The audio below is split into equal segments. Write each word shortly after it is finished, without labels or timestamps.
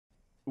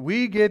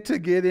we get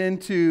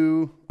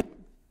into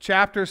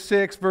chapter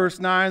 6, verse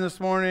 9 this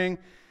morning,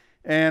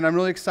 and I'm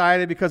really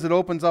excited because it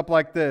opens up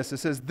like this. It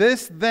says,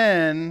 "This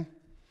then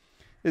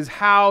is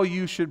how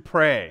you should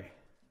pray."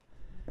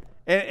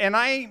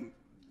 And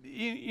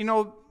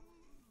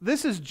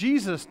this is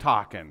Jesus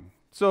talking.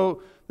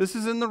 So this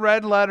is in the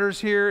red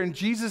letters here, and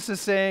Jesus is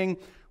saying,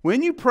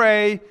 when you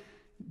pray,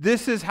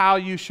 this is how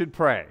you should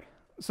pray.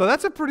 So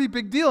that's a pretty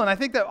big deal. And I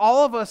think that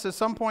all of us at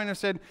some point have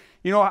said,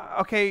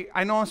 okay,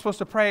 I know I'm supposed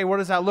to pray. What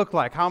does that look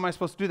like? How am I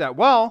supposed to do that?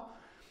 Well,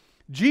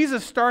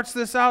 Jesus starts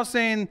this out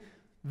saying,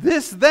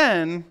 this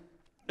then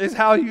is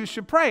how you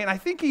should pray. And I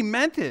think he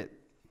meant it.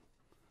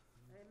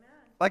 Amen.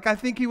 Like, I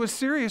think he was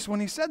serious when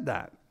he said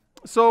that.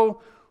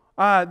 So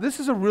this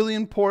is a really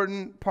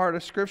important part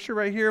of Scripture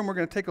right here, and we're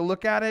going to take a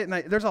look at it.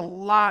 And there's a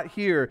lot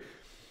here.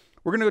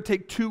 We're going to go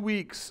take 2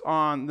 weeks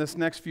on this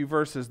next few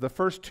verses. The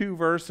first 2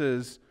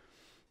 verses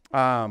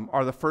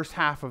are the first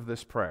half of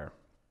this prayer.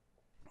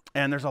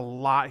 And there's a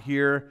lot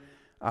here.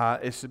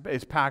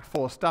 It's packed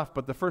full of stuff,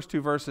 but the first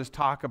 2 verses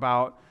talk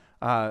about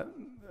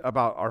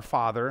our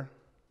Father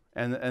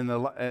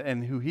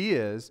and who He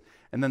is,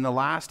 and then the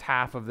last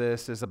half of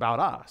this is about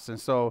us. And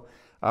so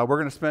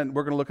we're going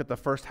to look at the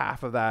first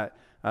half of that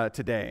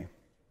today.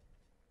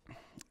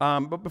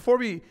 But before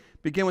we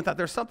begin with that,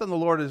 there's something the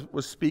Lord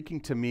was speaking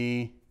to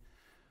me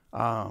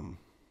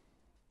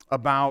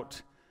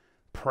about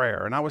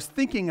prayer, and I was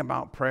thinking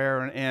about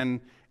prayer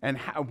and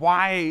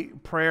why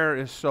prayer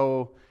is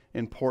so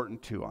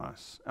important to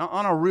us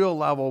on a real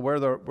level, where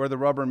the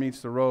rubber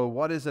meets the road.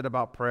 What is it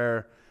about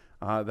prayer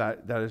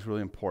that is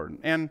really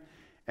important? And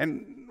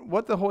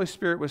what the Holy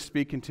Spirit was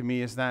speaking to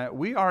me is that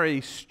we are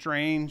a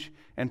strange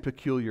and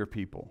peculiar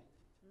people.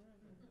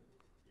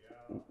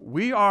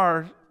 We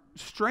are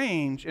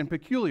strange and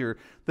peculiar.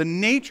 The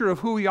nature of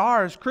who we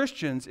are as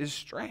Christians is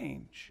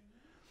strange.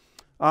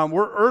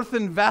 We're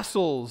earthen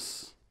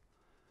vessels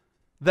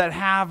that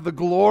have the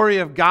glory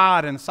of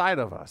God inside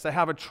of us. They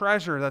have a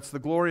treasure that's the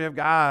glory of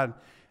God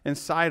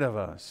inside of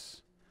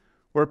us.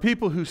 We're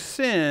people who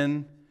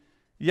sin,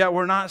 yet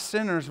we're not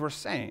sinners, we're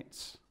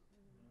saints.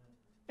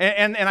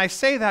 And I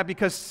say that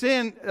because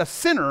a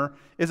sinner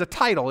is a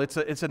title.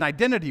 It's an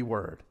identity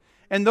word.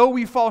 And though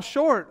we fall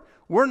short,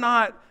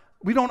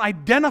 we don't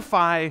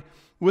identify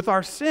with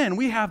our sin.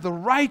 We have the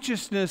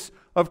righteousness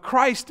of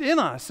Christ in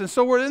us. And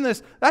so we're in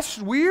this. That's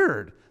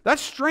weird.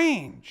 That's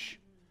strange.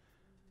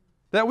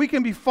 That we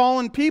can be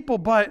fallen people,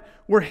 but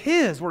we're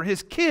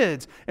His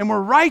kids, and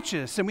we're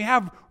righteous, and we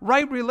have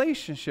right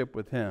relationship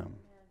with Him.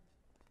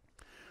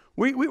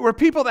 We're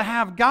people that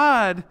have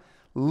God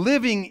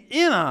living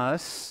in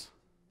us,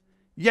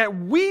 yet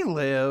we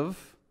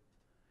live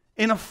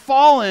in a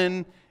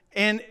fallen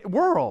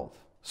world,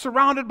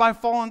 surrounded by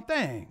fallen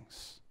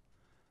things.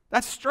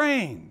 That's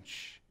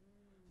strange.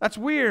 That's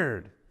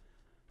weird.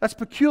 That's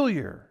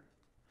peculiar.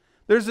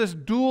 There's this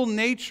dual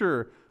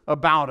nature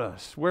about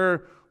us,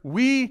 where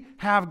we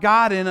have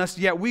God in us,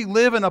 yet we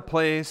live in a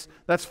place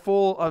that's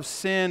full of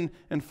sin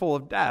and full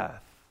of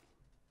death.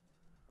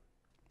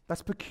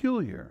 That's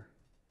peculiar.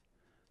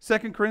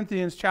 2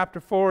 Corinthians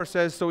chapter 4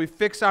 says, "So we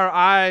fix our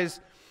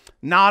eyes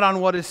not on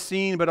what is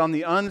seen, but on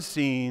the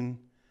unseen,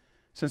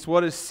 since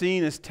what is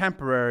seen is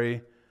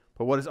temporary,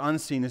 but what is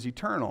unseen is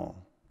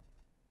eternal."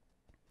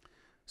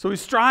 So we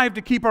strive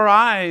to keep our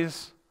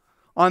eyes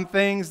on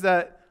things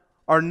that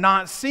are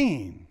not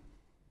seen.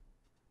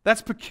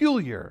 That's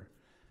peculiar.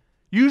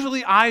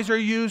 Usually eyes are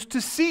used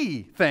to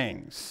see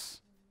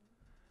things.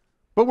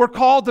 But we're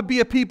called to be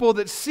a people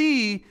that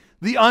see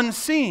the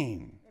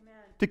unseen. Amen.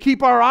 To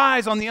keep our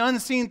eyes on the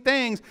unseen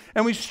things.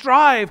 And we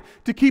strive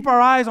to keep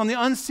our eyes on the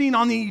unseen,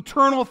 on the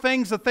eternal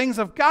things, the things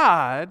of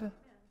God. Amen.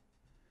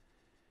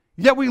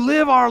 Yet we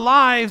live our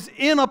lives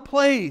in a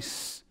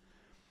place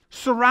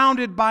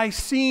surrounded by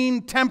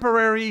seen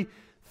temporary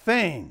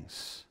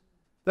things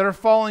that are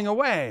falling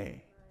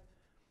away.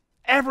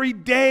 Every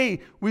day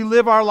we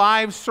live our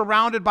lives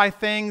surrounded by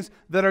things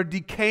that are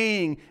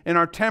decaying and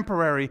are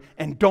temporary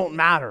and don't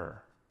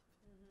matter.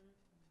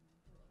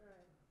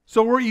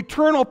 So we're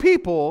eternal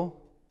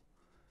people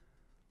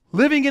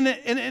living in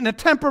a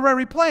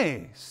temporary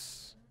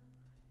place.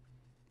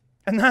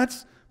 And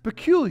that's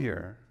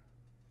peculiar.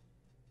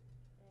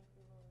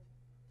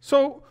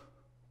 So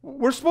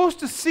we're supposed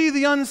to see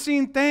the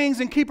unseen things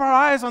and keep our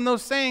eyes on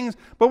those things,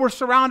 but we're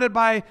surrounded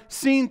by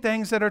seen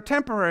things that are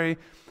temporary.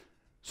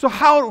 So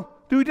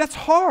that's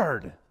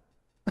hard.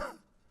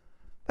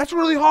 That's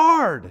really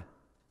hard.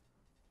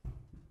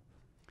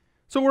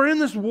 So we're in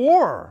this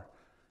war.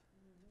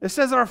 It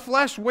says our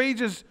flesh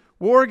wages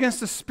war against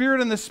the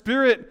Spirit and the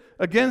Spirit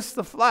against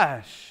the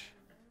flesh.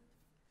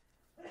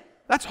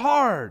 That's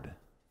hard.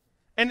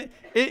 And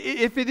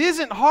if it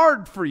isn't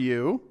hard for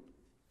you,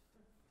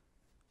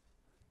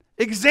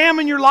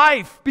 examine your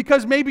life,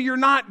 because maybe you're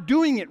not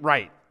doing it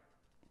right.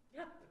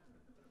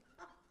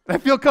 I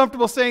feel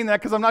comfortable saying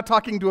that because I'm not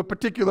talking to a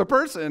particular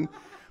person.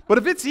 But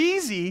if it's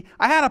easy,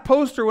 I had a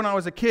poster when I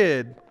was a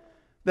kid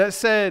that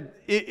said,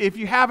 if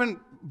you haven't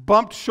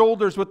bumped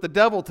shoulders with the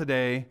devil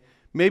today,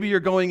 maybe you're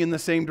going in the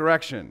same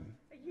direction.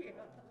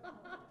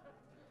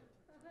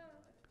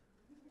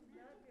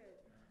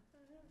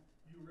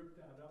 ripped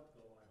that up,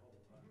 though,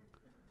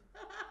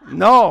 I hope.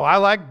 No, I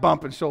like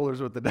bumping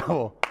shoulders with the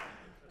devil.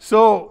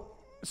 So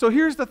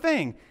here's the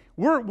thing.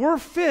 We're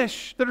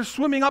fish that are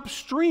swimming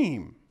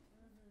upstream.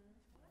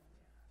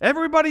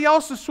 Everybody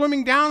else is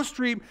swimming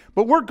downstream,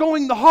 but we're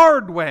going the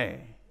hard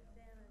way.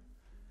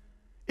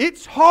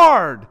 It's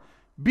hard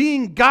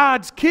being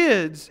God's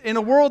kids in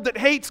a world that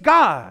hates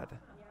God.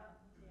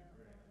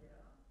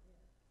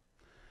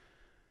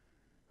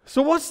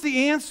 So what's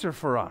the answer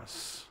for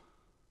us?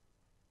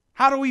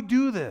 How do we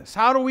do this?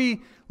 How do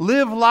we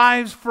live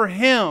lives for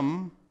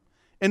Him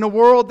in a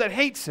world that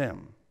hates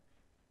Him?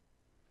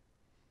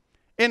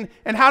 And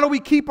how do we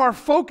keep our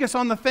focus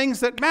on the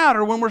things that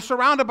matter when we're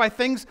surrounded by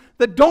things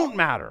that don't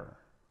matter?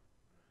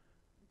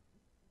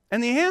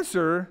 And the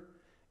answer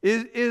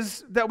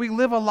is that we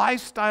live a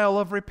lifestyle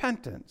of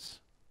repentance.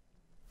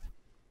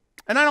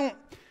 And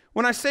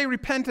when I say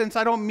repentance,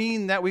 I don't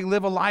mean that we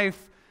live a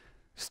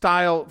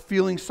lifestyle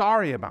feeling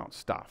sorry about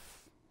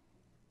stuff.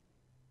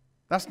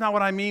 That's not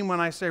what I mean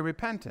when I say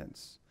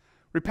repentance.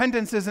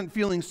 Repentance isn't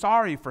feeling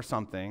sorry for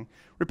something.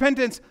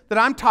 Repentance that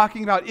I'm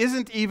talking about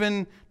isn't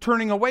even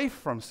turning away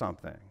from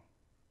something.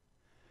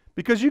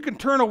 Because you can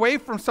turn away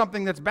from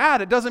something that's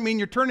bad, it doesn't mean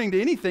you're turning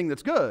to anything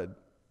that's good.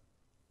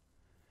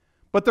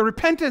 But the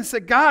repentance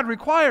that God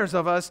requires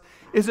of us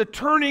is a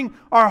turning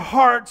our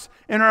hearts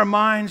and our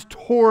minds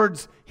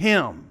towards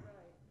Him.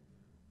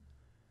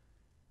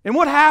 And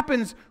what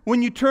happens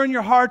when you turn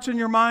your hearts and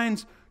your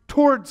minds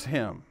towards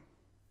Him?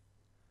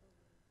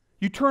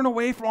 You turn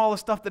away from all the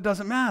stuff that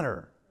doesn't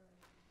matter.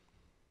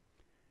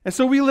 And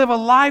so we live a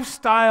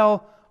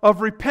lifestyle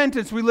of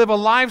repentance. We live a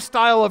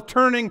lifestyle of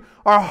turning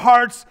our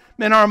hearts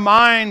and our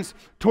minds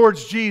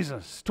towards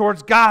Jesus,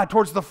 towards God,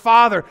 towards the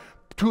Father,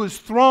 to His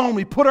throne.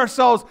 We put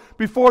ourselves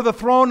before the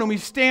throne and we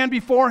stand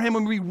before Him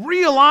and we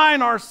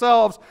realign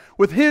ourselves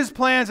with His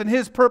plans and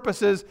His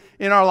purposes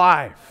in our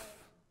life.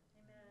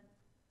 Amen.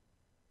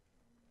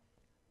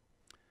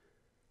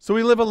 So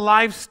we live a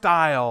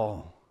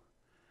lifestyle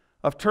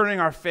of turning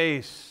our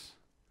face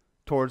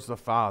towards the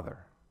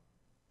Father.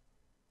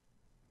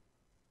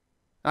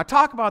 I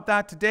talk about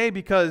that today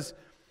because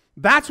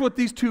that's what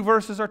these two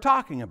verses are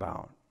talking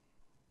about.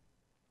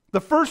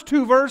 The first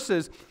two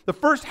verses, the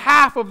first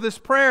half of this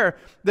prayer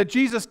that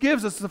Jesus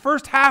gives us, the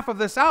first half of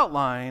this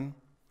outline,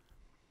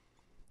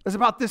 is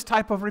about this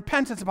type of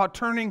repentance, about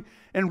turning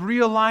and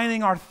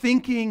realigning our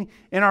thinking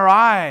and our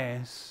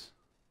eyes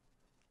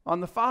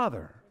on the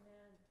Father.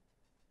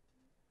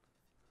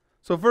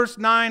 So verse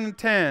 9 and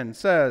 10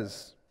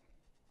 says,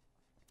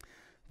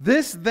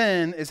 "This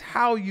then is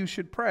how you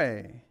should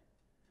pray.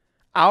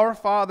 Our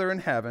Father in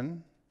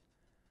heaven,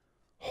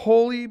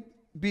 holy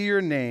be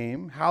your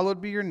name,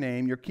 hallowed be your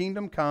name, your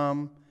kingdom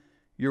come,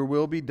 your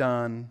will be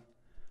done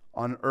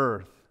on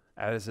earth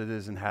as it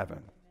is in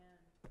heaven."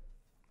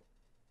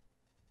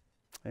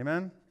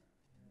 Amen?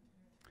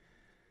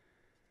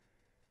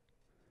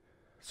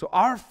 So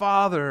our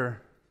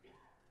Father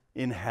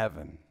in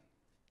heaven.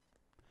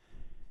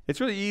 It's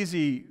really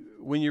easy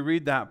when you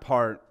read that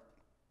part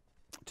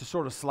to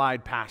sort of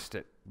slide past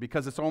it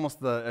because it's almost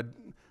the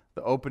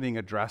opening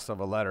address of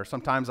a letter.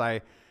 Sometimes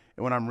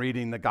when I'm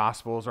reading the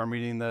Gospels or I'm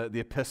reading the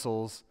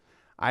epistles,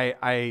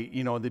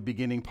 the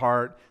beginning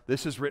part,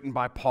 this is written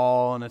by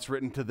Paul and it's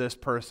written to this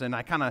person.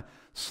 I kind of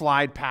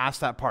slide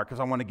past that part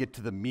because I want to get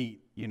to the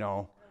meat,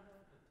 And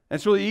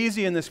it's really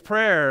easy in this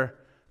prayer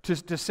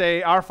to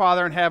say, Our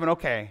Father in heaven,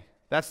 okay,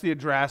 that's the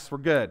address, we're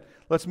good.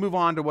 Let's move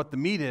on to what the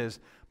meat is.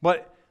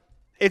 But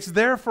it's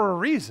there for a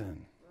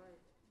reason.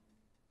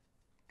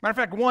 Matter of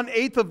fact,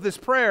 1/8 of this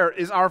prayer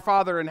is Our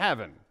Father in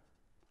heaven.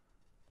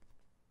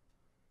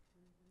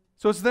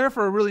 So it's there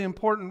for a really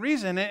important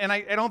reason. And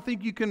I don't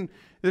think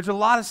there's a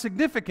lot of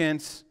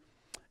significance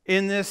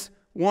in this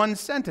one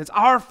sentence.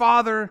 Our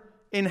Father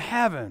in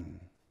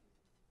heaven.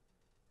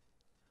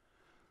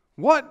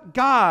 What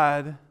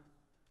God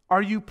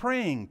are you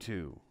praying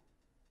to?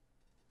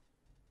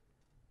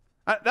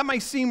 That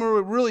might seem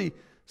a really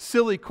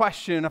silly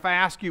question if I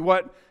ask you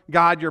what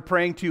God you're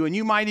praying to, and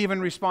you might even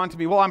respond to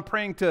me, well, I'm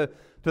praying to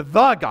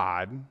the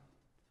God,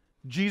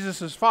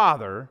 Jesus'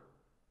 Father.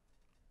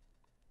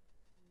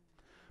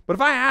 But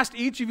if I asked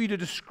each of you to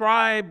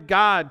describe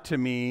God to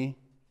me,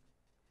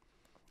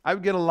 I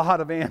would get a lot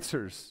of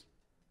answers.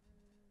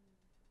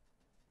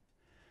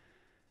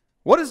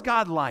 What is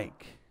God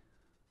like?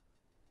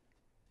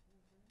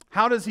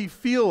 How does He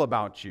feel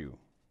about you?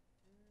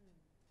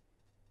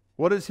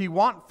 What does He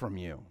want from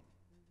you?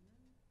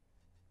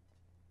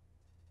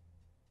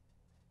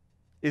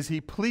 Is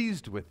He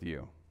pleased with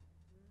you?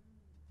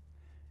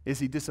 Is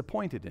He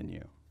disappointed in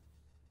you?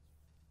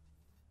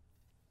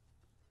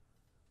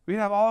 We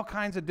have all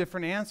kinds of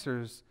different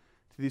answers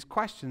to these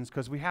questions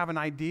because we have an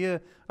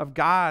idea of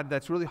God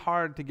that's really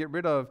hard to get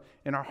rid of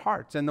in our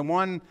hearts. And the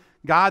one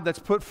God that's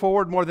put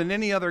forward more than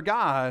any other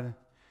God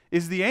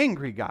is the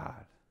angry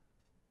God.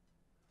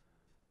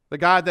 The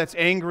God that's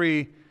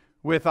angry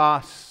with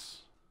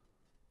us,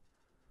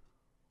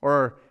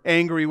 or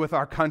angry with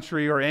our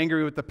country, or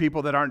angry with the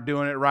people that aren't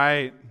doing it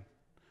right,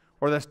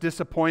 or that's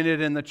disappointed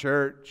in the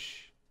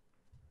church.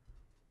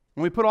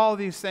 And we put all of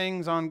these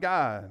things on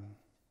God.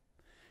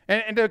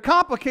 And to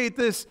complicate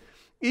this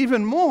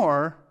even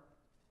more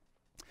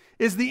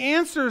is the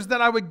answers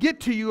that I would get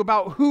to you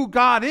about who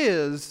God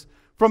is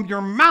from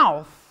your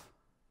mouth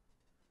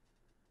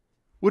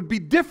would be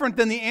different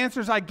than the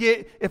answers I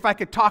get if I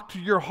could talk to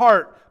your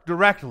heart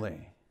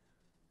directly.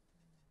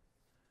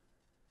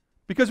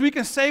 Because we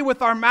can say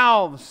with our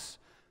mouths,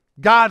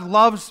 God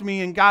loves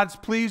me and God's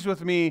pleased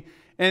with me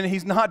and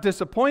He's not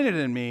disappointed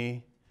in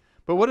me.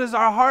 But what is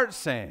our heart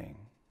saying?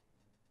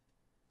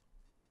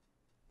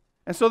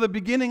 And so the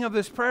beginning of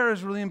this prayer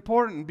is really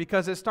important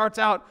because it starts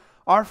out,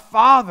 our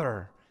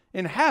Father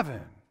in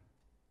heaven.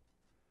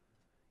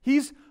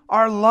 He's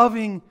our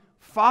loving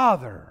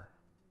Father.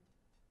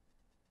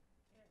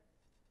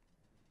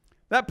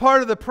 That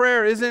part of the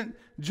prayer isn't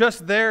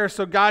just there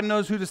so God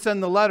knows who to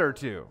send the letter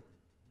to.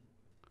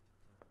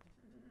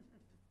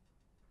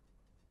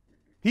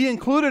 He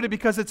included it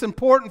because it's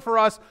important for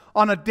us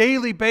on a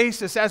daily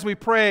basis as we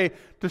pray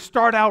to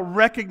start out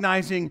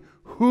recognizing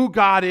who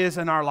God is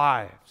in our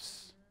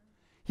lives.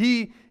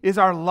 He is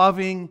our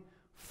loving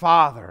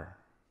Father.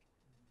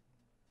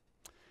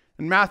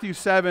 In Matthew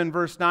 7,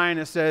 verse 9,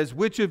 it says,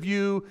 "Which of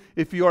you,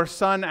 if your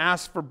son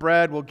asks for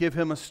bread, will give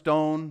him a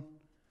stone?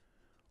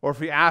 Or if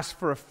he asks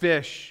for a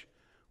fish,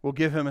 will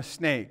give him a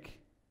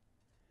snake?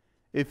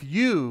 If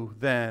you,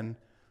 then,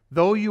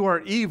 though you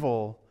are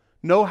evil,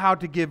 know how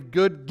to give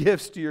good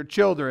gifts to your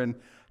children,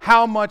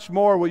 how much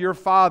more will your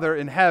Father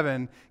in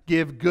heaven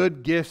give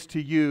good gifts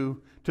to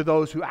you, to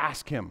those who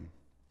ask Him?"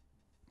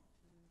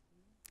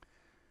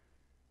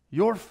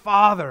 Your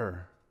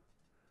Father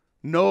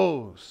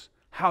knows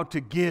how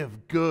to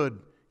give good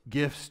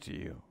gifts to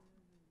you.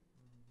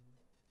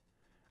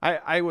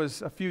 I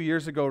was a few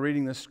years ago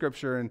reading this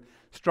scripture and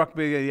struck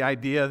me the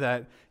idea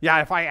that,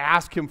 if I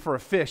ask Him for a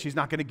fish, He's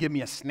not going to give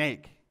me a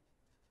snake.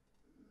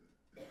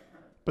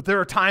 But there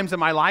are times in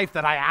my life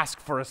that I ask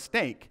for a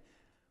snake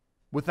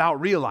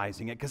without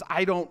realizing it because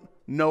I don't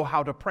know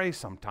how to pray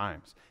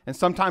sometimes. And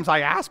sometimes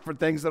I ask for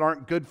things that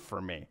aren't good for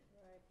me.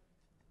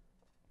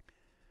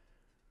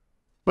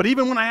 But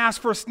even when I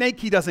ask for a snake,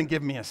 He doesn't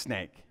give me a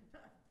snake.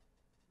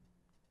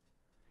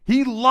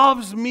 He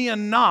loves me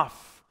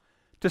enough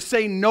to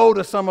say no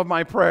to some of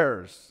my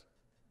prayers.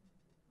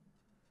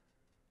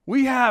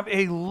 We have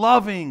a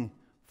loving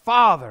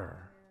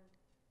Father.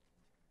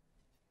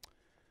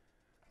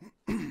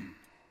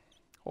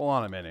 Hold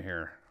on a minute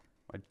here.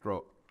 My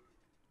throat.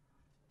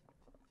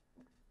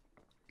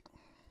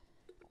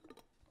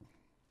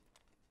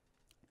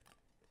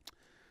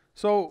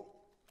 So,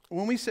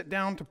 when we sit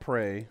down to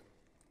pray,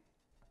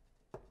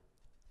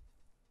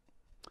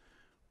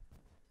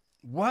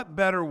 what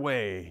better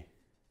way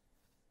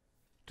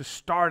to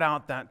start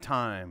out that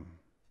time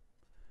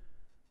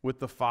with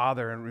the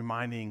Father and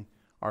reminding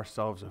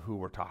ourselves of who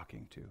we're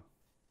talking to?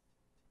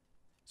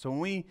 So when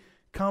we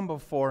come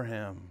before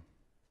Him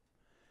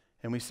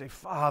and we say,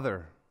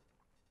 "Father,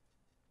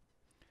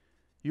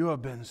 you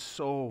have been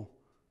so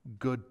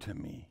good to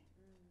me.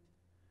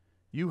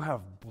 You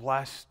have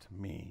blessed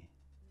me.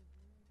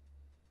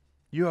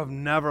 You have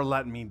never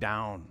let me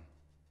down.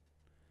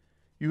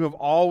 You have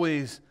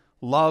always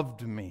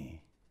loved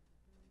me.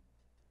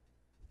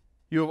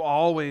 You have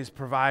always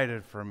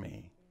provided for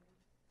me.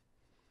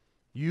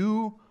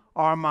 You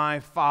are my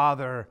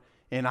Father,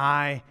 and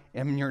I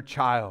am your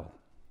child.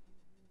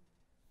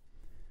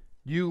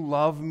 You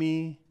love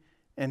me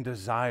and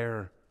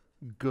desire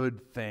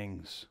good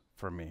things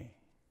for me."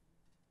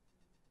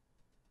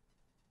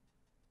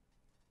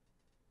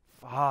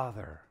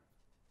 Father,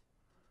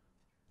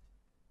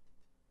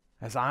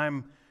 as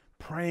I'm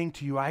praying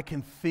to you, I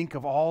can think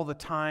of all the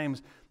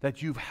times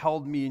that you've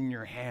held me in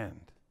your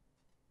hand,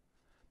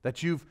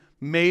 that you've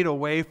made a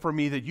way for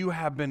me, that you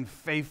have been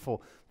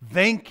faithful.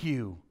 Thank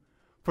you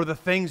for the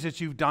things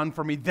that you've done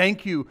for me.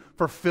 Thank you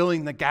for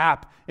filling the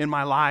gap in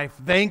my life.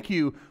 Thank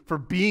you for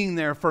being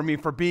there for me,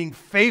 for being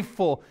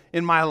faithful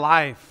in my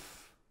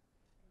life.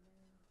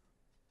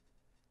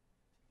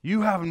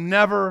 You have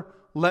never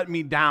let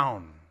me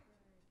down.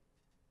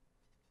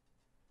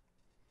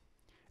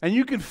 And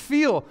you can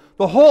feel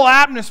the whole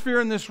atmosphere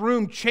in this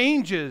room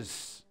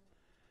changes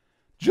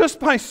just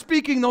by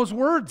speaking those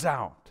words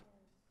out.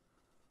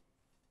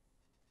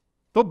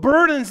 The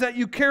burdens that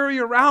you carry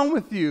around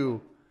with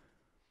you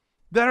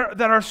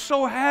that are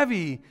so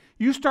heavy,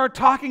 you start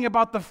talking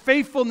about the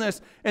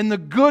faithfulness and the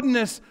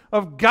goodness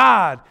of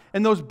God,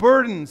 and those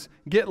burdens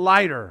get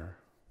lighter.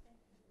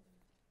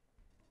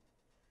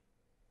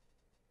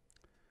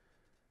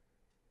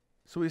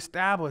 So we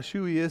establish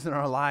who He is in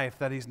our life,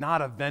 that He's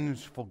not a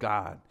vengeful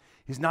God.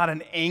 He's not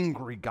an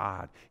angry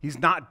God. He's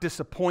not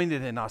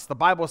disappointed in us. The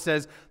Bible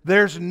says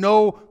there's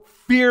no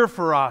fear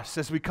for us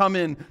as we come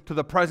into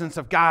the presence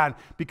of God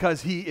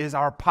because He is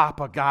our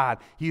Papa God.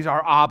 He's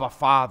our Abba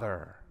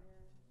Father.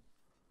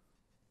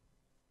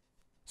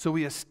 So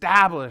we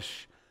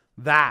establish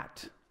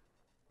that.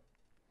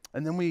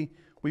 And then we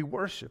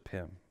worship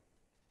Him.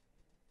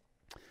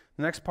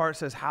 The next part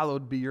says,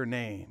 "Hallowed be your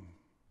name."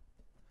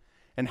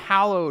 And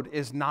hallowed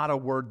is not a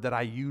word that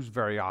I use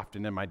very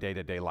often in my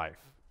day-to-day life.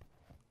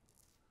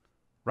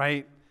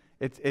 right?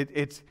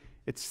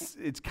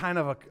 It's kind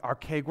of an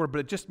archaic word, but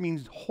it just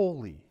means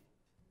holy.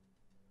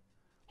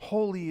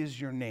 Holy is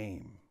your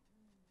name.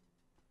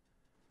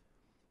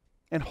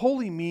 And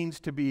holy means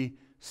to be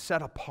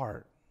set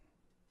apart.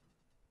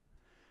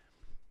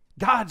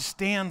 God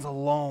stands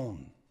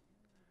alone.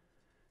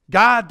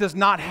 God does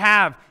not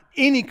have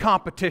any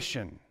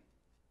competition.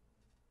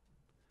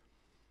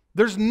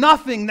 There's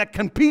nothing that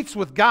competes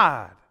with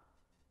God.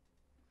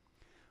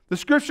 The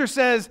scripture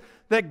says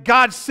that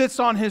God sits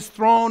on his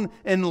throne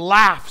and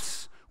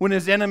laughs when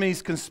his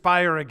enemies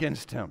conspire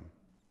against him.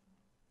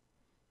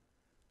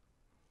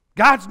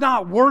 God's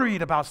not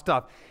worried about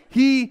stuff.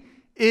 He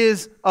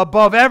is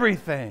above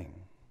everything.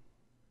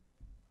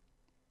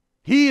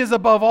 He is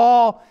above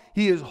all.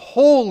 He is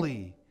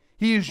holy.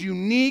 He is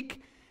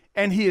unique,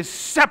 and he is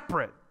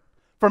separate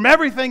from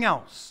everything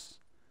else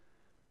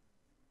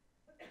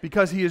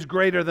because he is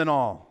greater than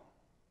all.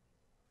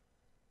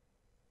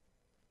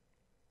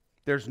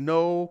 There's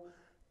no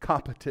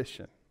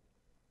competition.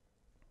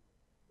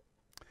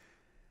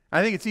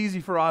 I think it's easy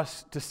for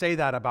us to say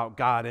that about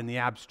God in the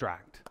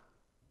abstract.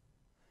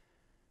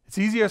 It's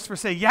easier for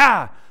us to say,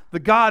 yeah, the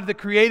God that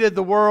created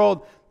the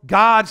world,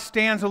 God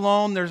stands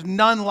alone. There's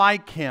none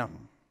like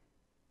him.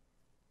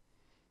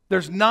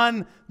 There's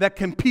none that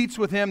competes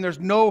with him. There's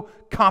no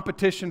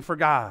competition for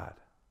God.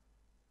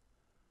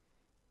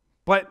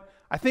 But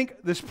I think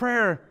this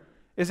prayer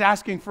is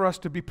asking for us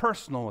to be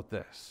personal with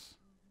this.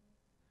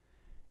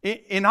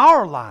 In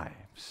our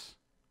lives,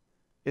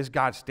 is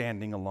God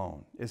standing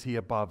alone? Is he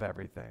above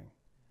everything?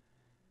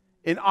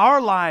 In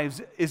our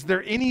lives, is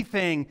there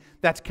anything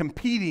that's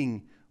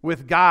competing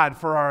with God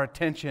for our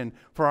attention,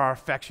 for our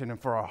affection, and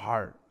for our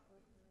heart?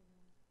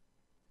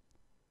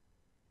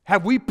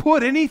 Have we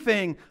put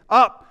anything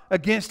up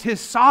against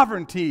his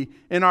sovereignty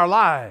in our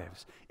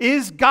lives?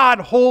 Is God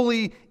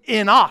holy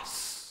in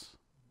us?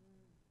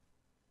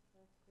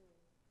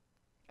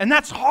 And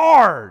that's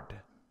hard.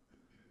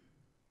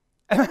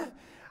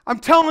 I'm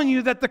telling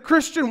you that the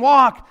Christian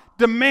walk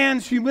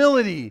demands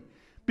humility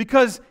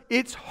because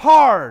it's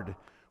hard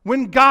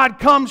when God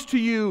comes to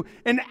you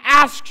and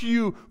asks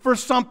you for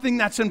something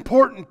that's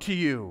important to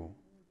you.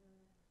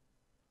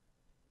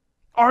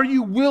 Are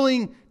you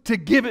willing to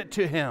give it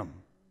to him?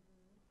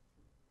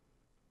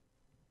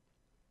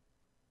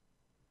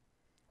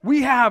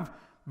 We have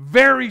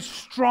very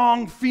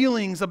strong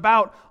feelings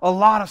about a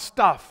lot of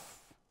stuff.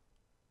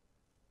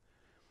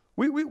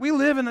 We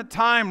live in a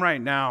time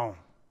right now.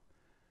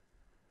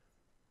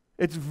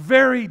 It's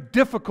very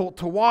difficult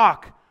to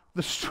walk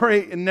the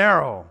straight and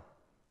narrow.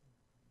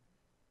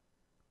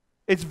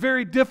 It's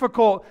very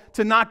difficult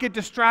to not get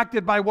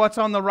distracted by what's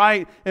on the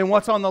right and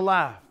what's on the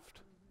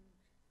left.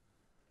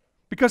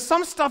 Because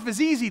some stuff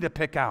is easy to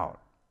pick out.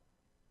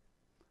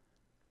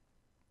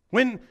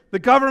 When the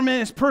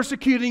government is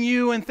persecuting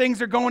you and things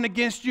are going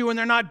against you and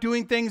they're not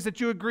doing things that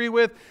you agree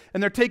with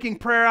and they're taking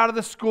prayer out of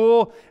the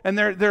school and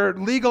they're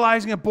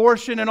legalizing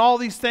abortion and all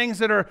these things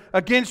that are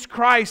against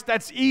Christ,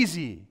 that's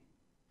easy.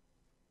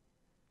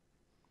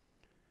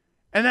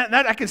 And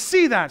that I can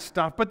see that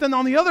stuff. But then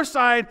on the other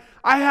side,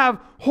 I have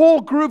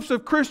whole groups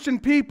of Christian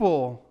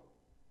people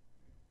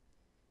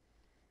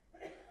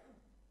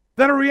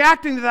that are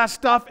reacting to that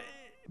stuff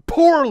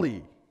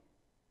poorly.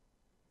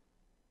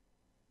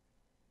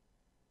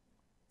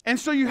 And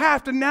so you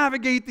have to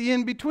navigate the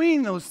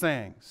in-between those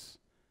things.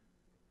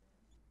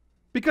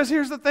 Because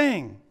here's the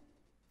thing.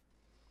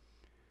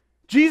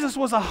 Jesus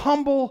was a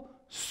humble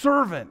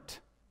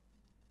servant.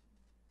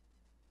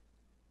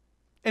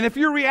 And if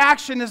your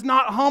reaction is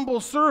not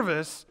humble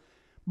service,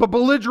 but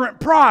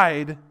belligerent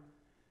pride,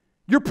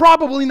 you're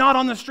probably not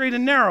on the straight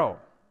and narrow.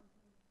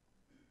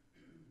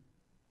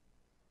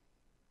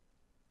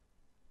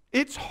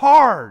 It's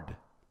hard.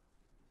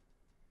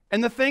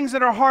 And the things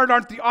that are hard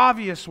aren't the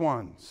obvious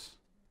ones.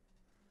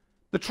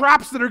 The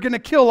traps that are going to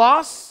kill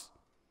us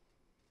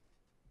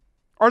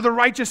are the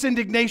righteous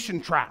indignation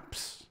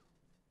traps,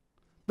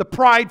 the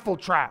prideful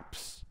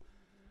traps,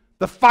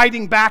 the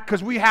fighting back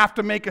because we have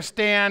to make a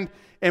stand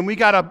and we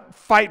got to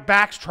fight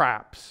back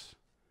traps.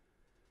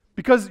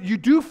 Because you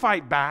do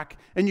fight back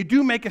and you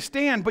do make a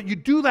stand, but you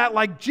do that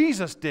like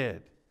Jesus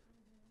did,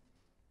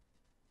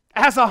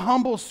 as a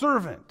humble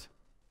servant.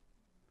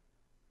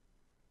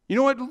 You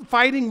know what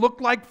fighting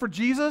looked like for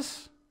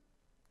Jesus?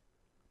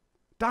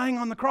 Dying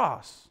on the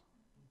cross.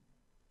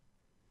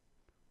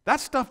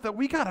 That's stuff that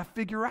we got to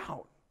figure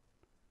out.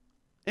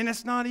 And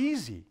it's not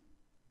easy.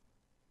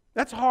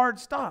 That's hard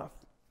stuff.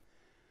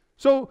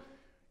 So,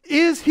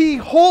 is he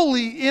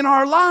holy in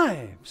our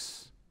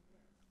lives?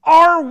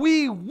 Are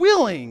we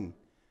willing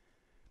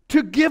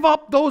to give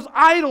up those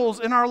idols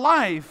in our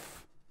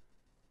life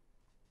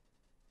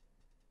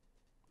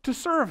to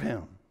serve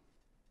him?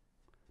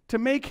 To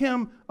make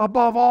him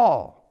above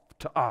all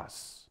to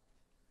us?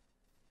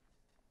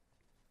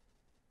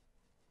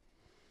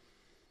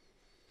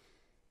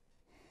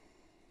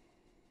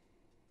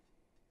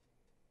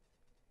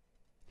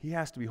 He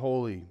has to be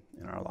holy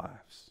in our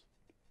lives.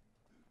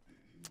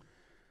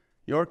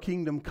 Your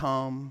kingdom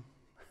come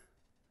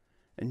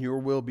and your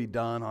will be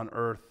done on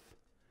earth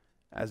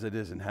as it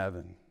is in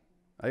heaven.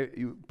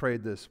 You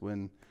prayed this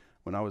when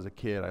I was a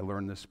kid. I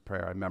learned this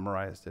prayer. I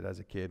memorized it as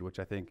a kid, which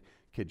I think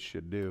kids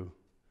should do.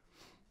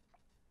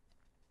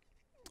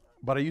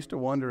 But I used to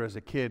wonder as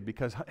a kid,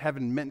 because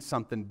heaven meant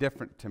something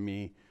different to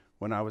me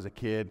when I was a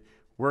kid.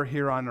 We're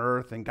here on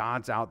earth and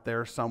God's out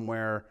there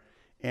somewhere,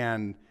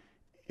 and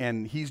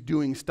he's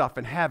doing stuff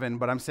in heaven,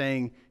 but I'm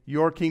saying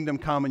your kingdom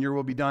come and your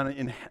will be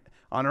done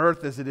on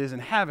earth as it is in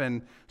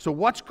heaven. So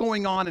what's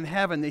going on in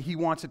heaven that he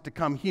wants it to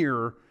come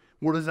here?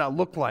 What does that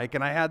look like?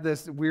 And I had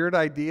this weird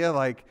idea,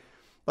 like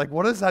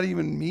what does that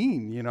even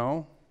mean, you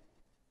know?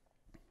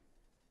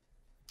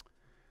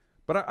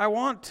 But I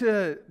want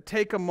to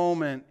take a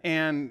moment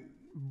and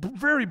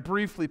very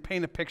briefly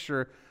paint a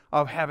picture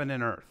of heaven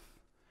and earth.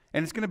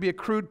 And it's going to be a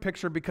crude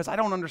picture because I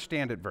don't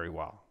understand it very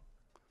well.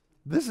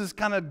 This is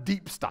kind of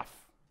deep stuff,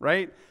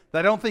 right? That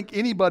I don't think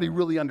anybody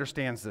really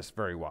understands this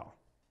very well.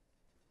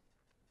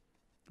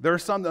 There are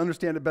some that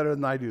understand it better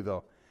than I do,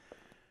 though.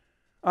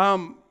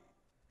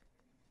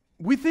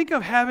 We think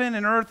of heaven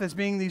and earth as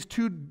being these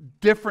two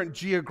different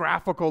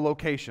geographical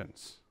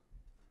locations.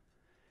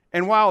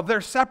 And while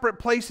they're separate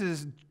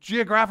places,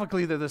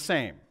 geographically they're the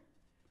same.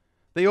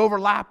 They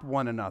overlap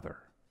one another.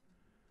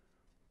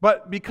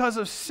 But because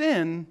of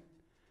sin,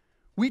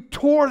 we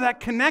tore that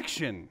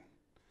connection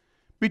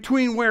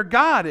between where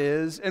God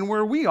is and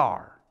where we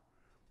are.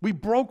 We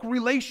broke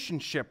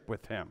relationship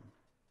with him.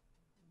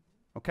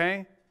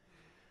 Okay?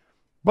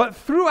 But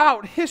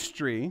throughout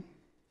history,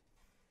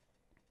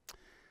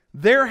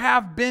 there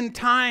have been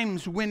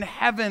times when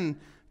heaven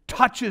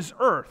touches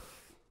earth.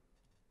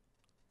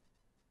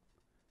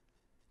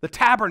 The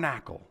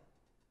tabernacle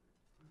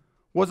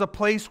was a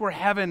place where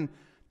heaven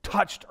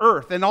touched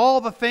earth. And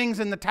all the things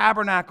in the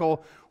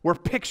tabernacle were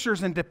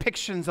pictures and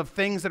depictions of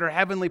things that are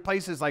heavenly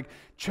places, like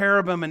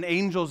cherubim and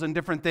angels and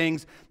different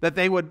things that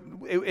they would,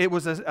 it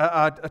was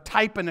a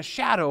type and a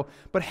shadow.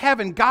 But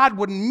heaven, God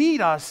would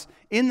meet us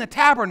in the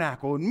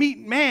tabernacle, would meet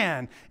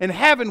man, and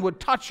heaven would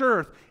touch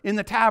earth in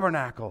the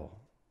tabernacle.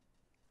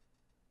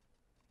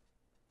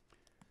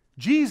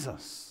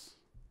 Jesus.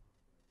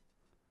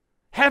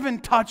 Heaven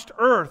touched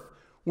earth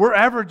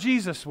wherever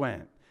Jesus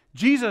went.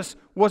 Jesus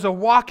was a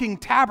walking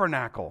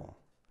tabernacle.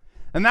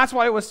 And that's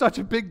why it was such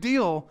a big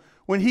deal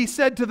when he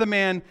said to the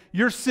man,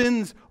 your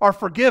sins are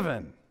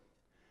forgiven.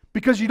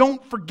 Because you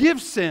don't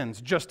forgive sins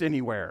just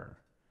anywhere.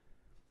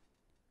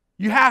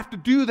 You have to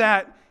do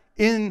that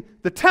in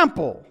the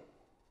temple.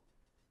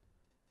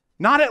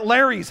 Not at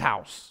Larry's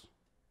house.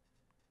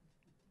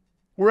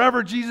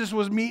 Wherever Jesus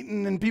was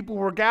meeting and people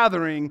were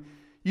gathering,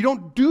 you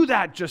don't do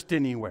that just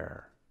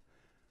anywhere.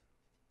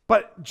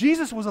 But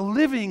Jesus was a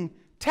living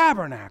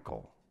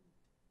tabernacle.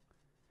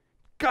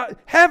 God,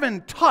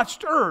 heaven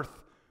touched earth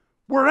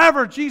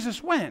wherever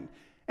Jesus went.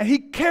 And he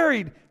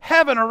carried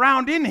heaven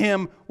around in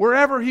him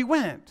wherever he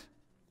went.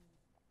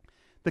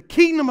 The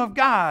kingdom of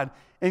God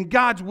and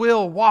God's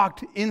will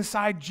walked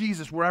inside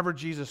Jesus wherever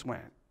Jesus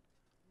went.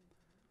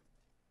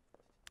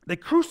 They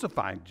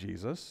crucified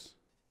Jesus,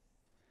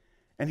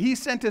 and he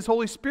sent his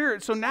Holy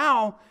Spirit. So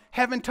now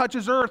heaven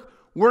touches earth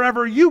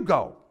wherever you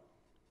go.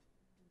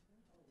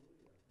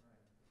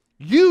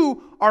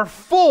 You are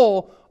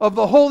full of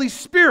the Holy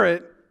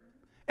Spirit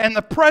and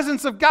the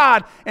presence of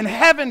God, and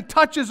heaven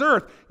touches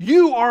earth.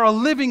 You are a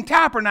living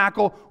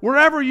tabernacle.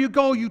 Wherever you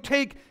go, you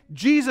take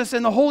Jesus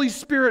and the Holy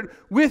Spirit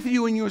with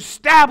you, and you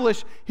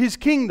establish his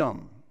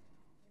kingdom.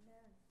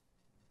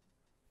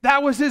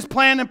 That was his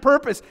plan and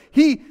purpose.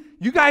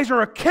 You guys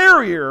are a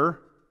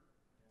carrier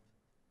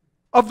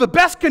of the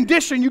best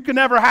condition you can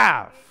ever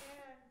have.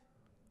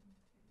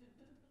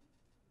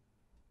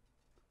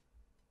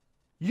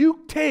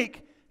 You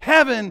take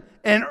heaven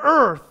and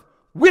earth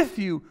with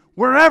you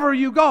wherever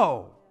you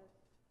go.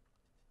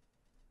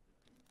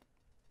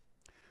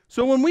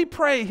 So when we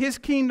pray, his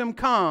kingdom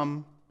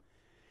come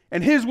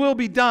and his will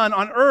be done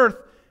on earth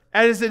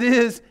as it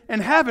is in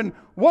heaven,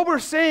 what we're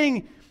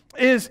saying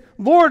is,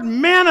 Lord,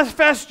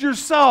 manifest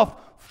yourself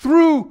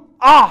through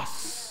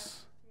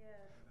us.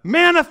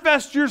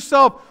 Manifest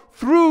yourself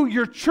through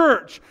your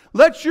church.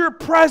 Let your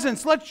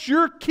presence, let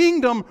your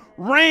kingdom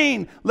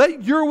reign.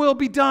 Let your will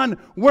be done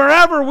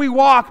wherever we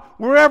walk,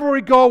 wherever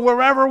we go,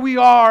 wherever we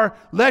are.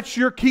 Let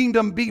your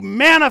kingdom be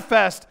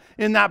manifest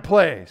in that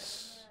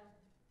place.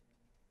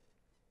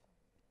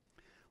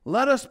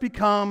 Let us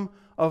become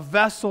a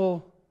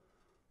vessel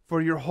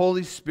for your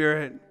Holy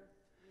Spirit,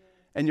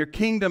 and your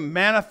kingdom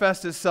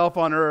manifest itself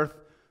on earth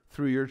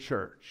through your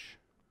church.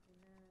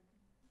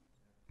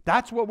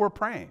 That's what we're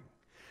praying.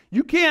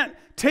 You can't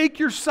take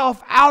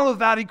yourself out of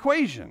that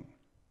equation.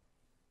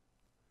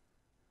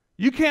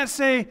 You can't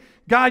say,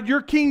 God,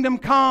 your kingdom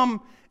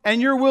come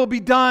and your will be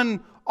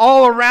done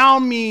all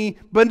around me,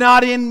 but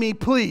not in me,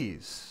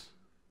 please.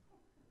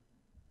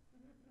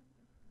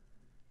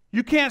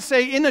 You can't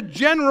say, in a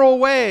general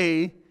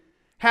way,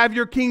 have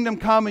your kingdom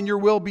come and your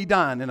will be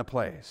done in a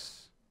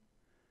place.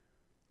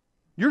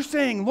 You're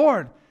saying,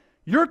 Lord,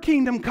 your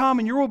kingdom come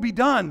and your will be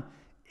done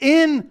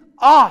in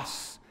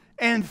us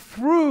and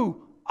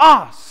through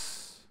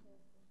us.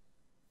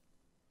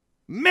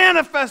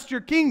 Manifest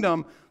your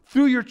kingdom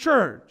through your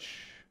church.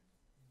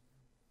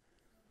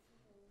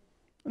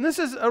 And this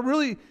is a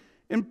really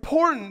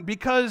important,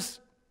 because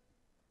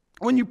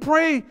when you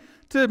pray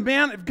to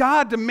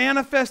God to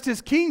manifest His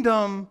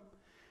kingdom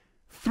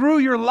through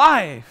your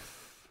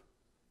life,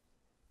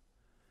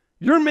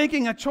 you're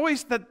making a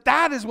choice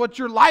that is what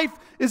your life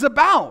is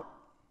about.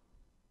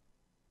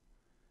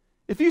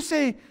 If you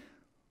say,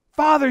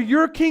 Father,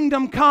 your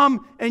kingdom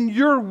come and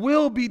your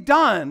will be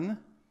done,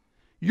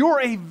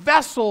 you're a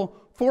vessel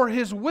for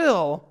His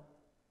will.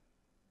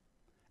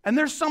 And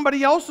there's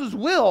somebody else's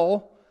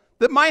will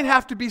that might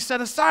have to be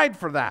set aside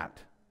for that.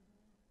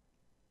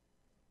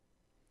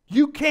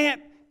 You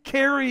can't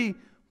carry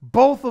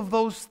both of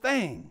those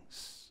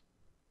things.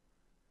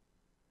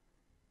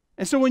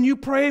 And so when you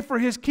pray for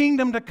His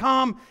kingdom to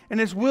come and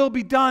His will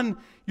be done,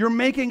 you're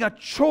making a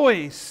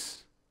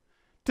choice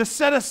to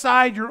set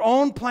aside your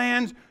own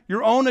plans,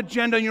 your own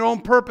agenda, and your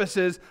own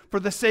purposes for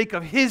the sake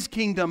of His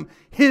kingdom,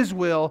 His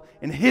will,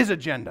 and His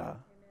agenda.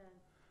 Amen.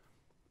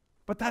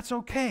 But that's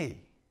okay.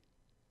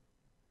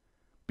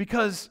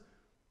 Because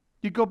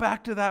you go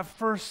back to that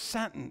first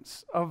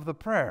sentence of the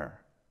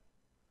prayer,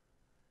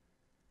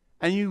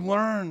 and you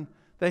learn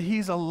that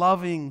He's a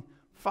loving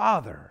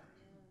Father,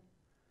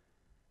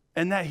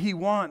 and that He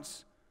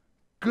wants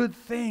good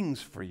things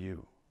for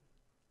you.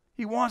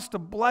 He wants to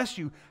bless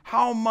you.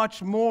 How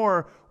much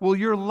more will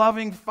your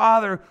loving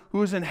Father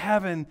who is in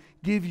heaven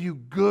give you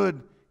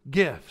good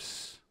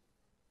gifts?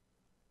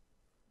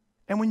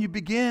 And when you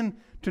begin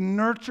to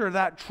nurture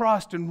that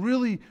trust and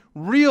really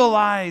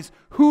realize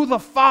who the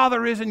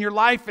Father is in your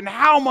life and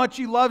how much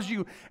He loves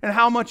you and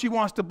how much He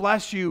wants to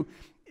bless you,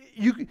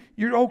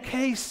 you're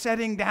okay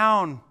setting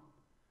down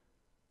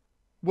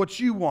what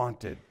you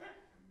wanted.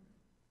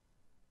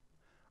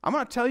 I'm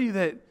going to tell you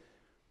that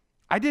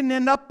I didn't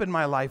end up in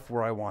my life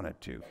where I wanted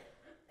to.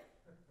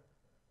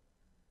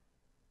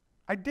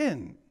 I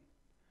didn't.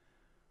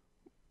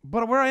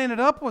 But where I ended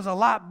up was a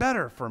lot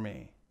better for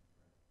me.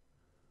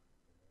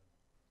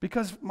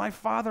 Because my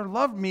Father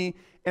loved me,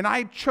 and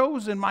I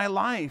chose in my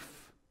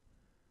life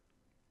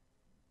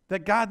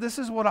that, God, this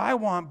is what I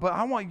want, but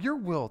I want your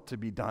will to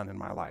be done in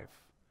my life.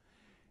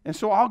 And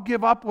so I'll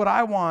give up what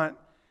I want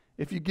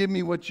if you give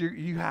me what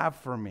you have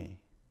for me.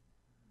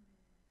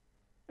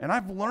 And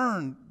I've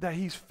learned that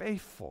He's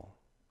faithful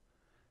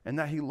and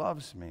that He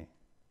loves me.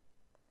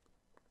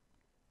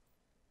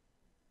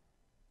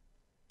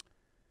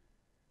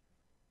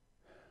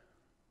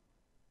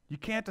 You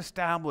can't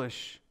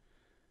establish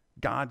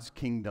God's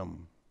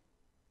kingdom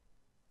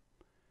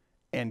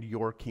and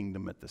your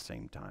kingdom at the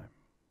same time.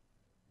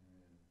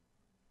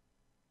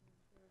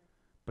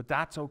 But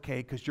that's okay,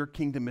 because your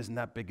kingdom isn't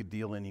that big a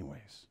deal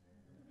anyways.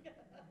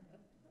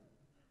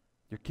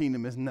 Your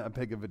kingdom isn't that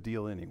big of a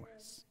deal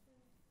anyways.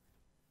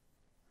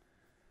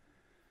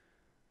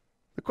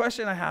 The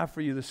question I have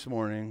for you this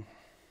morning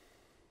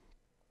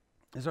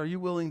is, are you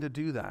willing to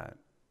do that?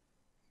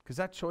 Because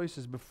that choice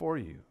is before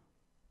you.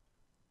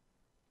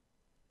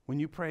 When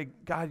you pray,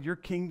 God, your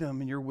kingdom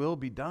and your will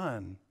be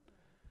done,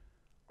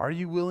 are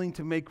you willing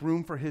to make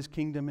room for His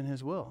kingdom and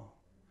His will?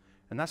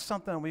 And that's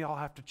something we all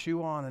have to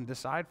chew on and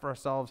decide for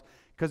ourselves,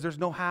 because there's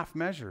no half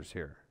measures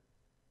here.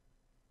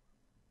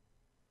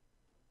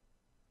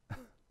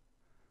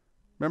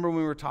 Remember when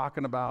we were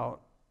talking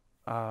about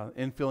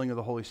infilling of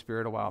the Holy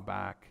Spirit a while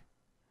back?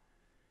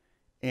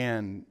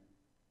 And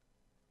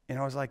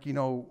I was like,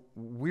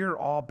 we're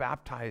all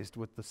baptized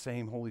with the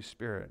same Holy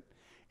Spirit.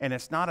 And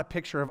it's not a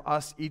picture of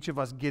us, each of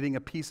us getting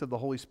a piece of the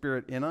Holy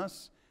Spirit in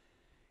us.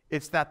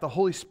 It's that the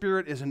Holy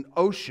Spirit is an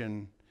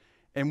ocean,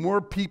 and we're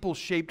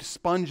people-shaped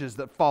sponges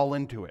that fall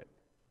into it.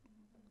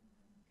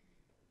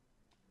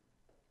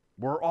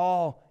 We're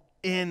all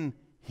in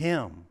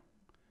Him.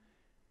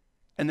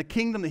 And the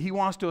kingdom that He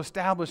wants to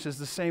establish is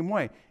the same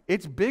way.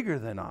 It's bigger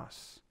than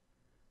us.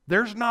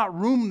 There's not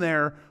room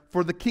there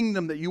for the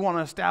kingdom that you want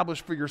to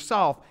establish for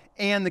yourself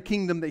and the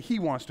kingdom that He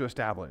wants to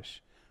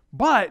establish.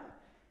 But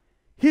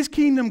His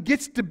kingdom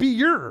gets to be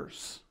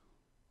yours.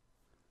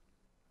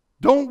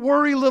 Don't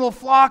worry, little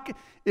flock. It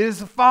is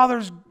the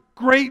Father's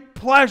great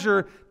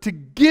pleasure to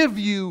give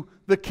you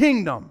the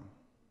kingdom.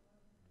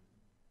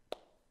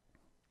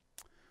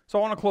 So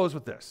I want to close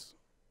with this.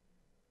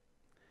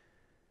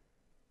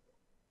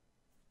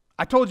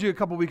 I told you a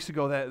couple weeks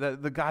ago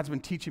that God's been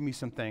teaching me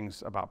some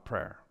things about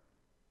prayer.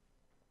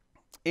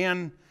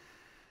 And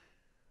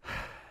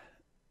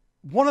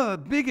one of the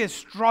biggest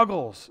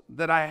struggles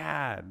that I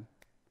had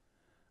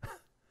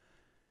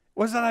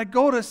was that I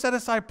go to set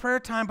aside prayer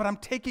time, but I'm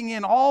taking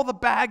in all the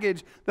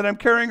baggage that I'm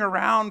carrying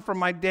around from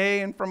my day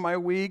and from my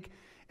week,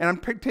 and I'm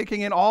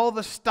taking in all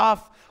the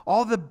stuff,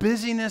 all the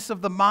busyness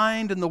of the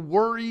mind and the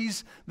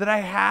worries that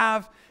I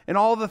have, and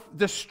all the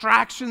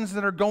distractions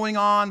that are going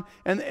on,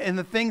 and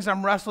the things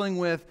I'm wrestling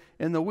with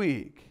in the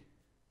week.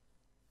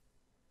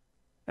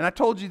 And I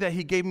told you that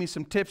He gave me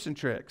some tips and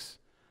tricks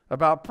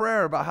about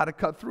prayer, about how to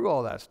cut through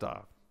all that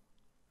stuff.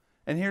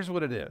 And here's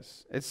what it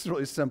is. It's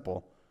really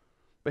simple.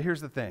 But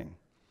here's the thing.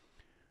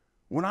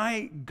 When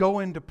I go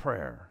into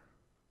prayer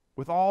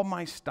with all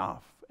my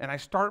stuff, and I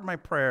start my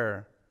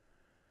prayer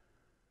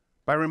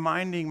by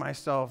reminding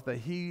myself that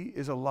He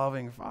is a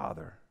loving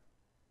Father.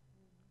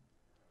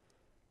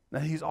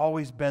 That He's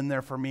always been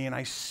there for me, and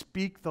I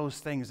speak those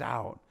things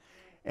out.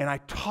 And I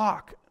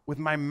talk with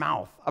my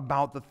mouth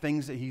about the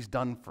things that He's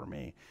done for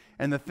me.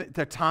 And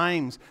the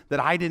times that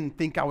I didn't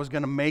think I was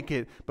going to make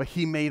it, but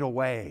He made a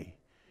way.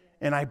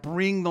 And I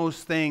bring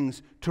those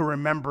things to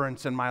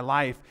remembrance in my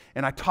life.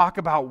 And I talk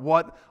about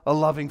what a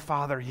loving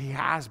Father He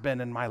has been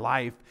in my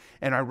life.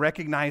 And I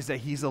recognize that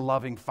He's a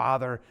loving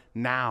Father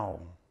now.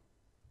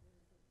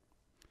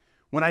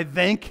 When I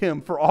thank Him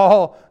for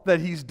all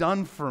that He's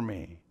done for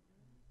me.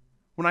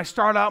 When I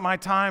start out my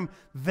time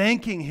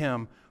thanking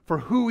Him for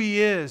who He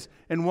is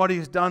and what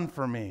He's done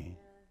for me.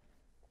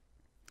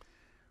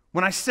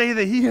 When I say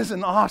that He is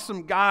an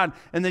awesome God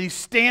and that He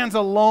stands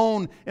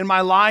alone in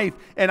my life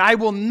and I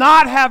will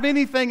not have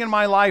anything in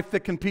my life that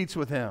competes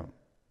with Him.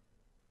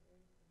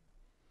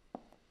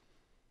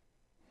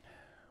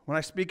 When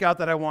I speak out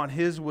that I want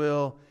His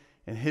will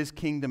and His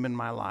kingdom in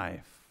my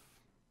life.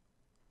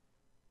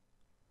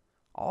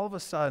 All of a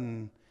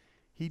sudden,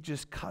 He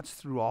just cuts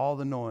through all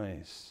the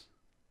noise.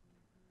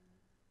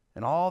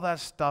 And all that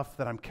stuff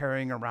that I'm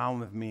carrying around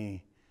with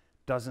me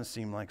doesn't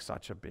seem like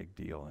such a big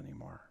deal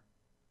anymore.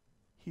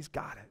 He's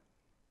got it.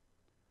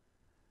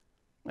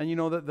 And you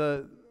know that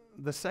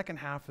the second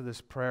half of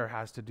this prayer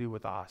has to do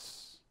with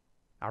us,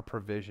 our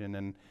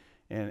provision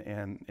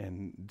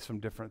and some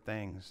different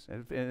things.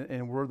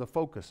 And we're the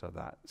focus of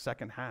that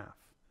second half.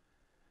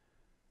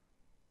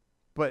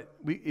 But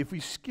if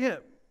we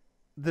skip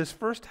this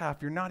first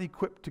half, you're not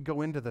equipped to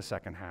go into the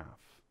second half.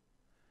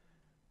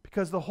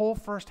 Because the whole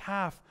first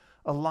half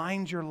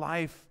aligns your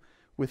life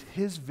with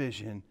His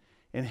vision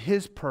and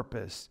His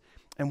purpose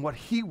and what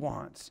He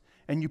wants.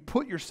 And you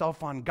put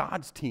yourself on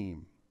God's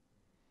team.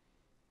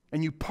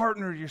 And you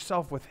partner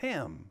yourself with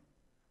Him.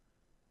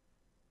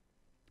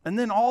 And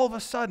then all of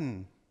a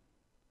sudden,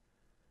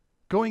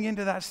 going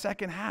into that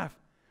second half,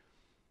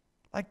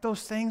 like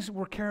those things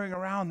we're carrying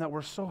around that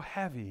were so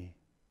heavy,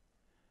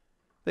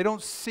 they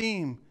don't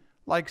seem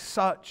like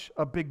such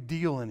a big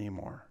deal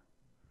anymore.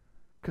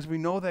 Because we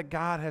know that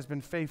God has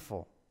been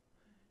faithful.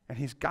 And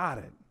He's got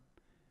it.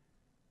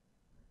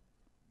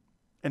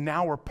 And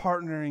now we're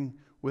partnering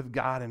with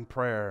God in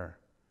prayer.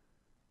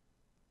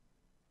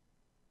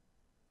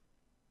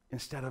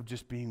 Instead of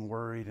just being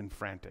worried and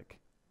frantic.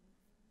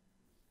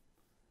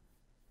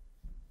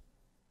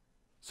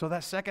 So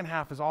that second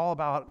half is all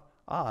about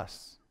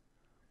us.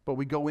 But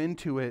we go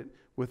into it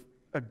with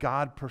a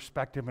God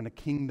perspective and a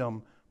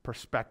kingdom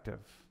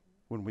perspective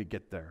when we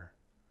get there.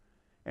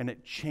 And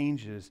it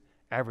changes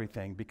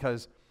everything.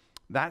 Because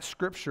that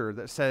scripture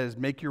that says,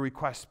 make your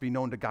requests be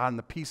known to God, and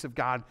the peace of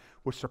God,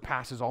 which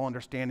surpasses all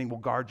understanding, will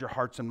guard your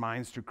hearts and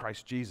minds through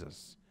Christ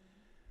Jesus.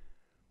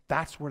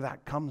 That's where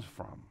that comes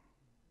from.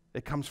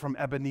 It comes from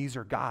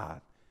Ebenezer,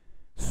 God.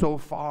 So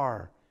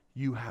far,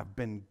 you have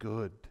been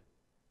good.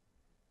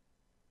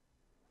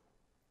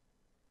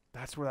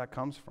 That's where that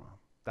comes from.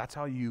 That's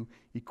how you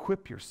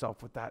equip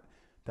yourself with that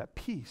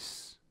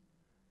peace,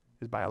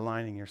 is by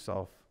aligning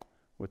yourself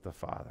with the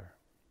Father.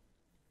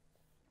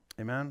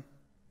 Amen?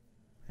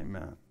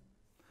 Amen.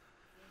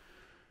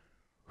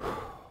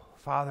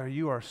 Father,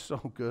 you are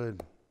so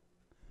good.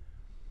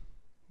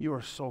 You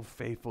are so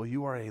faithful.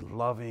 You are a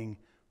loving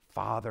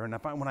Father. And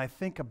when I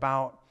think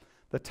about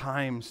the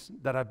times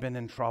that I've been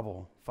in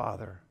trouble,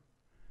 Father,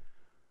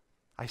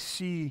 I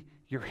see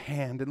your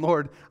hand. And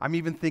Lord, I'm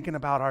even thinking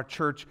about our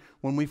church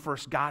when we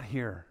first got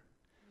here.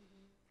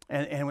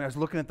 And when I was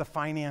looking at the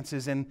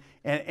finances, and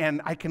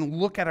I can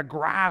look at a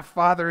graph,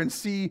 Father, and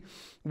see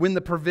when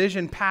the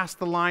provision passed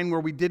the line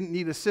where we didn't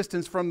need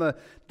assistance from the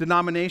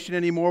denomination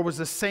anymore was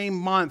the same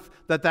month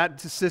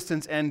that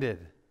assistance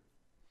ended.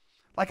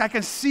 Like I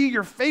can see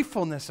your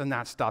faithfulness in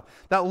that stuff.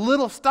 That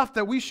little stuff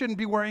that we shouldn't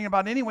be worrying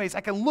about anyways.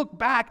 I can look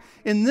back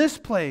in this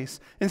place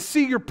and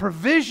see your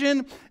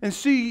provision and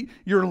see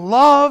your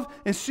love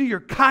and see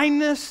your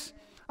kindness.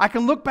 I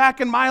can look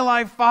back in my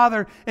life,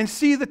 Father, and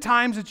see the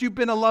times that you've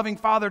been a loving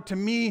Father to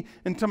me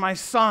and to my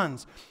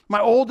sons. My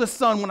oldest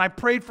son, when I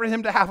prayed for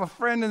him to have a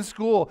friend in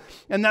school,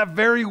 and that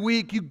very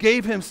week you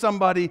gave him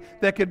somebody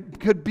that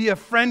could be a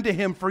friend to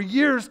him for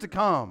years to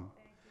come.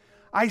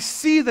 I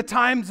see the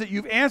times that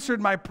you've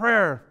answered my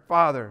prayer,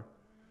 Father.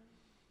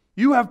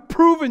 You have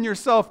proven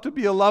yourself to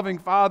be a loving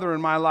Father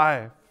in my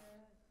life.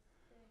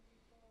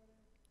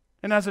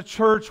 And as a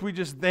church, we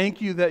just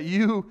thank you that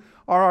you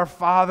are our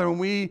Father and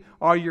we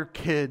are your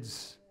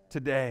kids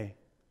today.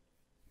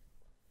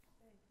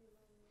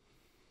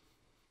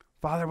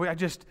 Father, I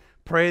just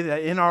pray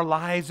that in our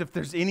lives, if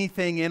there's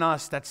anything in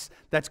us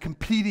that's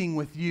competing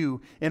with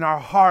you, in our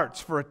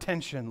hearts for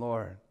attention,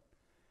 Lord.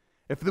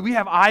 If we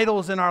have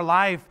idols in our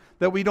life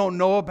that we don't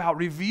know about,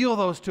 reveal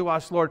those to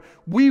us, Lord.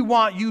 We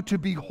want you to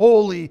be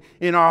holy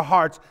in our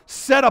hearts,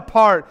 set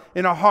apart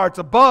in our hearts,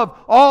 above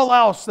all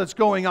else that's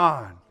going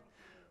on.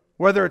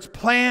 Whether it's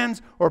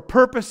plans or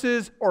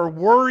purposes or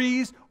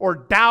worries or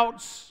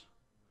doubts,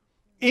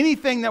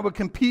 anything that would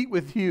compete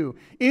with you,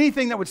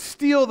 anything that would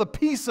steal the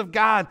peace of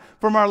God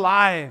from our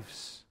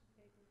lives.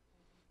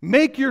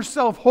 Make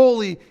yourself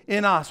holy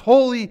in us.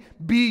 Holy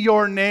be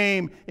your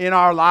name in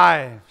our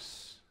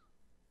lives.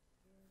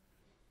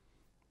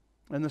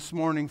 And this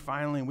morning,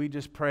 finally, we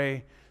just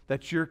pray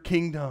that your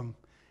kingdom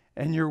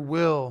and your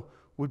will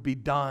would be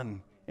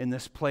done in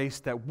this place,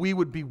 that we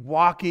would be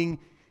walking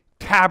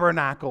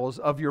tabernacles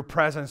of your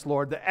presence,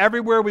 Lord, that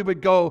everywhere we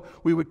would go,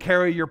 we would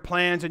carry your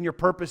plans and your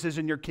purposes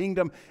and your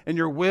kingdom and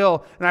your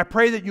will. And I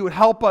pray that you would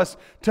help us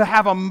to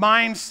have a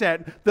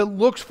mindset that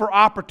looks for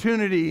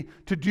opportunity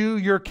to do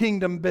your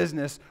kingdom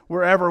business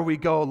wherever we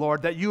go,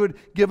 Lord, that you would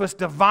give us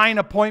divine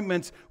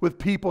appointments with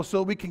people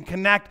so we can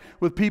connect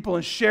with people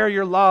and share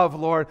your love,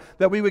 Lord,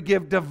 that we would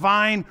give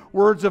divine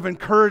words of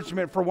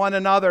encouragement for one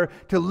another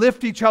to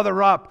lift each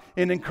other up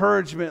in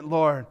encouragement,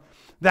 Lord.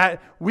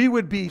 That we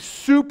would be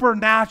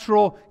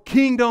supernatural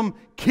kingdom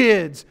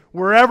kids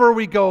wherever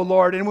we go,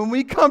 Lord. And when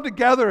we come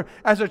together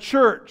as a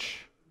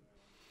church,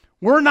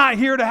 we're not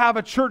here to have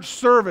a church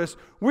service.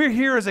 We're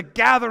here as a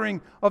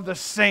gathering of the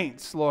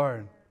saints,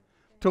 Lord.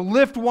 To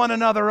lift one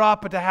another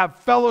up and to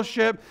have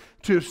fellowship,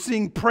 to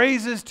sing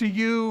praises to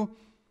you,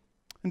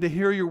 and to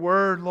hear your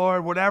word,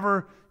 Lord,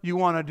 whatever you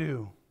want to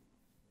do.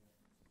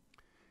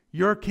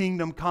 Your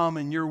kingdom come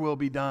and your will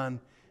be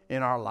done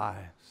in our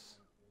lives.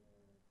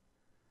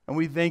 And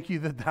we thank you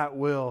that that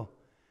will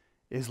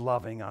is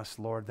loving us,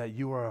 Lord, that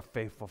you are a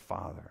faithful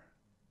Father,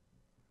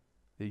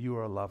 that you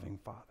are a loving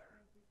Father.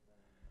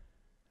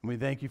 And we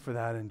thank you for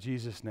that in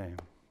Jesus' name.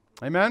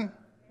 Amen?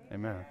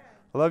 Amen.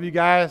 I love you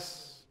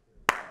guys.